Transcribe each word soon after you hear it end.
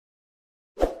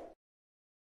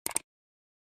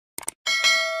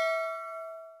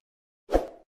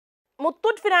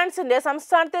മുത്തൂറ്റ് ഫിനാൻസിന്റെ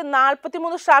സംസ്ഥാനത്തെ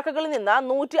 43 ശാഖകളിൽ നിന്ന്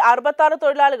 166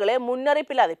 തൊഴിലാളികളെ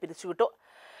മുന്നറിയിപ്പില്ലാതെ പിരിച്ചുവിട്ടു.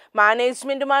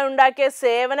 മാനേജ്മെന്റുമായി ഉണ്ടാക്കിയ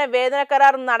സേവന വേതന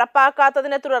കരാർ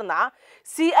നടപ്പാക്കാത്തതിനെ തുടർന്ന്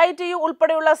CITU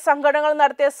ഉൾപ്പെടെയുള്ള സംഘടനകൾ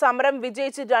നടത്തിയ സമരം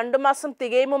വിജയിച്ച് 2 മാസം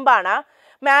തികയും മുമ്പാണ്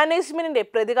മാനേജ്മെന്റിന്റെ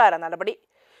പ്രതികാര നടപടി.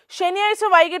 ശനിയാഴ്ച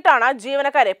വൈകിട്ടാണ്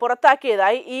ജീവനക്കാരെ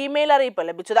പുറത്താക്കിയതായി ഇമെയിൽ അറിയിപ്പ്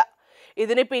ലഭിച്ചത്.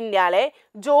 ഇതിന് പിന്നാലെ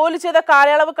ജോലി ചെയ്ത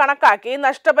കാലയളവ് കണക്കാക്കി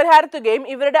നഷ്ടപരിഹാര തുകയും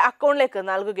ഇവരുടെ അക്കൗണ്ടിലേക്ക്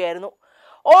നൽകുകയായിരുന്നു.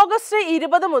 ഓഗസ്റ്റ്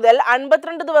 20 മുതൽ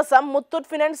 52 ദിവസം മുത്തൂറ്റ്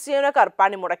ഫിനാൻസ് ജീവനക്കാർ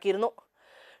പണിമുടക്കിയിരുന്നു.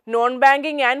 Non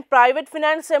banking and private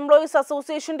finance employees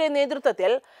അസോസിയേഷന്റെ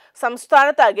നേതൃത്വത്തിൽ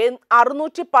സംസ്ഥാനത്താകെ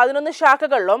 611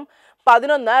 ശാഖകളിലും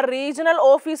 11 റീജിയണൽ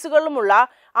ഓഫീസുകളിലുമുള്ള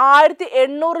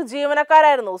 1800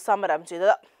 ജീവനക്കാരായിരുന്നു സമരം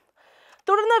ചെയ്തത്.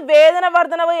 തുടർന്ന് വേതന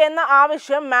വർധനവ് എന്ന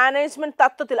ആവശ്യം മാനേജ്മെന്റ്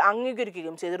തത്വത്തിൽ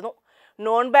അംഗീകരിക്കുകയും ചെയ്തിരുന്നു.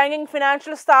 നോൺ ബാങ്കിംഗ്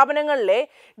ഫിനാൻഷ്യൽ സ്ഥാപനങ്ങളിലെ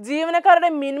ജീവനക്കാരുടെ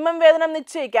മിനിമം വേതനം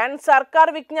നിശ്ചയിക്കാൻ സർക്കാർ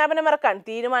വിജ്ഞാപനമിറക്കാൻ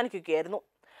തീരുമാനിക്കുകയായിരുന്നു.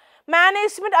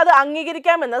 മാനേജ്മെന്റ് അത്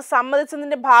അംഗീകരിക്കാമെന്ന്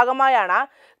സമ്മതിച്ചതിന്റെ ഭാഗമായാണ്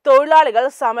തൊഴിലാളികൾ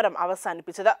സമരം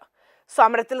അവസാനിപ്പിച്ചത്.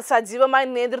 സമരത്തിൽ സജീവമായി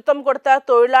നേതൃത്വം കൊടുത്ത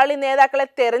തൊഴിലാളി നേതാക്കളെ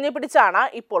തെരഞ്ഞുപിടിച്ചാണ്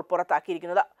ഇപ്പോൾ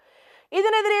പുറത്താക്കിയിരിക്കുന്നത്.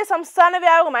 ഇതിനെതിരെ സംസ്ഥാന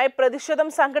വ്യാപകമായി പ്രതിഷേധം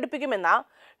സംഘടിപ്പിക്കുമെന്ന്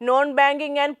non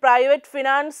banking and private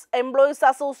finance employees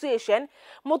association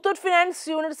Muthoot finance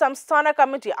unit സംസ്ഥാന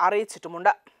കമ്മിറ്റി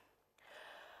അറിയിച്ചിട്ടുമുണ്ട്.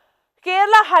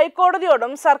 കേരള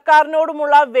ഹൈക്കോടതിയോടും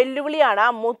സർക്കാരിനോടുമുള്ള വെല്ലുവിളിയാണ്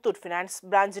മുത്തൂറ്റ് ഫിനാൻസ്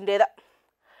ബ്രാഞ്ചിന്റേത്.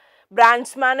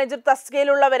 Branch manager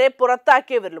തസ്തികയിലുള്ളവരെ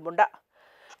പുറത്താക്കിയവരിലുമുണ്ട്.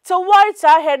 ചൊവ്വാഴ്ച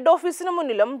ഹെഡ് ഓഫീസിന്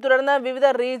മുന്നിലും തുടർന്ന് വിവിധ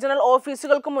റീജിയണൽ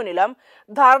ഓഫീസുകൾക്ക് മുന്നിലും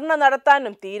ധർണ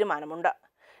നടത്താനും തീരുമാനമുണ്ട്.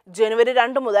 ജനുവരി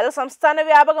 2 മുതൽ സംസ്ഥാന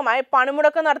വ്യാപകമായി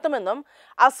പണിമുടക്ക് നടത്തുമെന്നും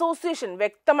അസോസിയേഷൻ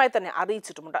വ്യക്തമായി തന്നെ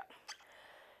അറിയിച്ചിട്ടുമുണ്ട്.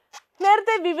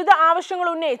 നേരത്തെ വിവിധ ആവശ്യങ്ങൾ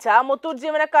ഉന്നയിച്ച മുത്തൂറ്റ്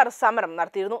ജീവനക്കാർ സമരം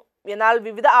നടത്തിയിരുന്നു. എന്നാൽ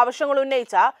വിവിധ ആവശ്യങ്ങൾ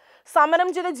ഉന്നയിച്ച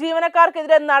സമരം ചെയ്ത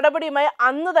ജീവനക്കാർക്കെതിരെ നടപടിയുമായി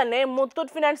അന്ന് തന്നെ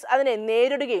മുത്തൂറ്റ് ഫിനാൻസ് അതിനെ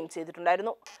നേരിടുകയും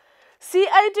ചെയ്തിട്ടുണ്ടായിരുന്നു.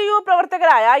 CITU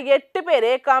പ്രവർത്തകരായ 8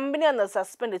 പേരെ കമ്പനി അന്ന്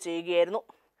സസ്പെൻഡ് ചെയ്യുകയായിരുന്നു.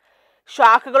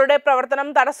 ശാഖകളുടെ പ്രവർത്തനം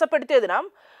തടസ്സപ്പെടുത്തിയതിനും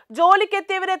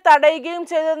ജോലിക്കെത്തിയവരെ തടയുകയും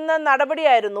ചെയ്തെന്ന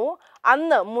നടപടിയായിരുന്നു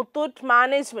അന്ന് മുത്തൂറ്റ്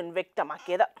മാനേജ്മെന്റ്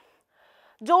വ്യക്തമാക്കിയത്.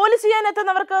 ജോലി ചെയ്യാൻ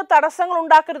എത്തുന്നവർക്ക് തടസ്സങ്ങൾ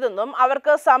ഉണ്ടാക്കരുതെന്നും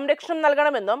അവർക്ക് സംരക്ഷണം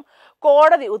നൽകണമെന്നും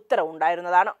കോടതി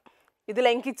ഉത്തരവുണ്ടായിരുന്നതാണ്. ഇത്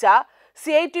ലംഘിച്ച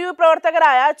CITU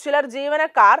പ്രവർത്തകരായ ചിലർ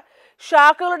ജീവനക്കാർ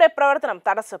ശാഖകളുടെ പ്രവർത്തനം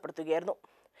തടസ്സപ്പെടുത്തുകയായിരുന്നു.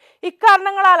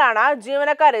 ഇക്കാരണങ്ങളാലാണ്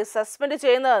ജീവനക്കാരെ സസ്പെൻഡ്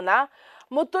ചെയ്യുന്നതെന്ന്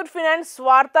മുത്തൂറ്റ് ഫിനാൻസ്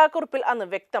വാർത്താക്കുറിപ്പിൽ അന്ന്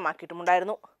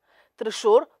വ്യക്തമാക്കിയിട്ടുമുണ്ടായിരുന്നു.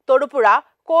 തൃശൂർ, തൊടുപുഴ,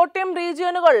 കോട്ടയം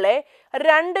റീജിയനുകളിലെ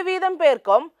 2 വീതം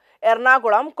പേർക്കും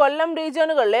എറണാകുളം, കൊല്ലം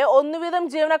റീജിയനുകളിലെ 1 വീതം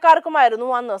ജീവനക്കാർക്കുമായിരുന്നു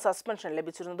അന്ന് സസ്പെൻഷൻ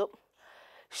ലഭിച്ചിരുന്നത്.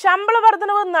 ശമ്പള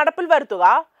വർധനവ് നടപ്പിൽ വരുത്തുക,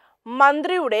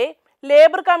 മന്ത്രിയുടെ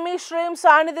ലേബർ കമ്മീഷണറുടെയും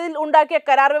സാന്നിധ്യത്തിൽ ഉണ്ടാക്കിയ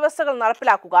കരാർ വ്യവസ്ഥകൾ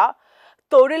നടപ്പിലാക്കുക,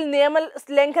 തൊഴിൽ നിയമ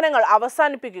ലംഘനങ്ങൾ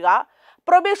അവസാനിപ്പിക്കുക,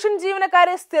 പ്രൊബേഷൻ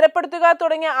ജീവനക്കാരെ സ്ഥിരപ്പെടുത്തുക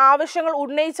തുടങ്ങിയ ആവശ്യങ്ങൾ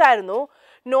ഉന്നയിച്ചായിരുന്നു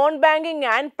non banking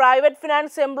and private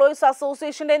finance employees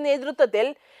അസോസിയേഷന്റെ നേതൃത്വത്തിൽ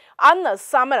അന്ന്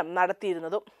സമരം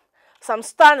നടത്തിയിരുന്നത്.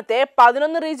 സംസ്ഥാനത്തെ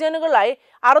 11 റീജിയനുകളായി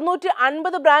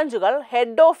 650 ബ്രാഞ്ചുകൾ,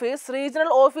 ഹെഡ് ഓഫീസ്, റീജിയണൽ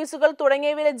ഓഫീസുകൾ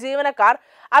തുടങ്ങിയവയിലെ ജീവനക്കാർ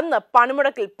അന്ന്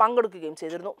പണിമുടക്കിൽ പങ്കെടുക്കുകയും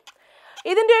ചെയ്തിരുന്നു.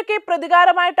 ഇതിന്റെയൊക്കെ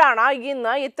പ്രതികാരമായിട്ടാണ്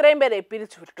ഇന്ന് ഇത്രയും പേരെ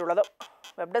പിരിച്ചുവിട്ടിട്ടുള്ളത്.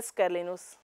 Web desk Kerala news.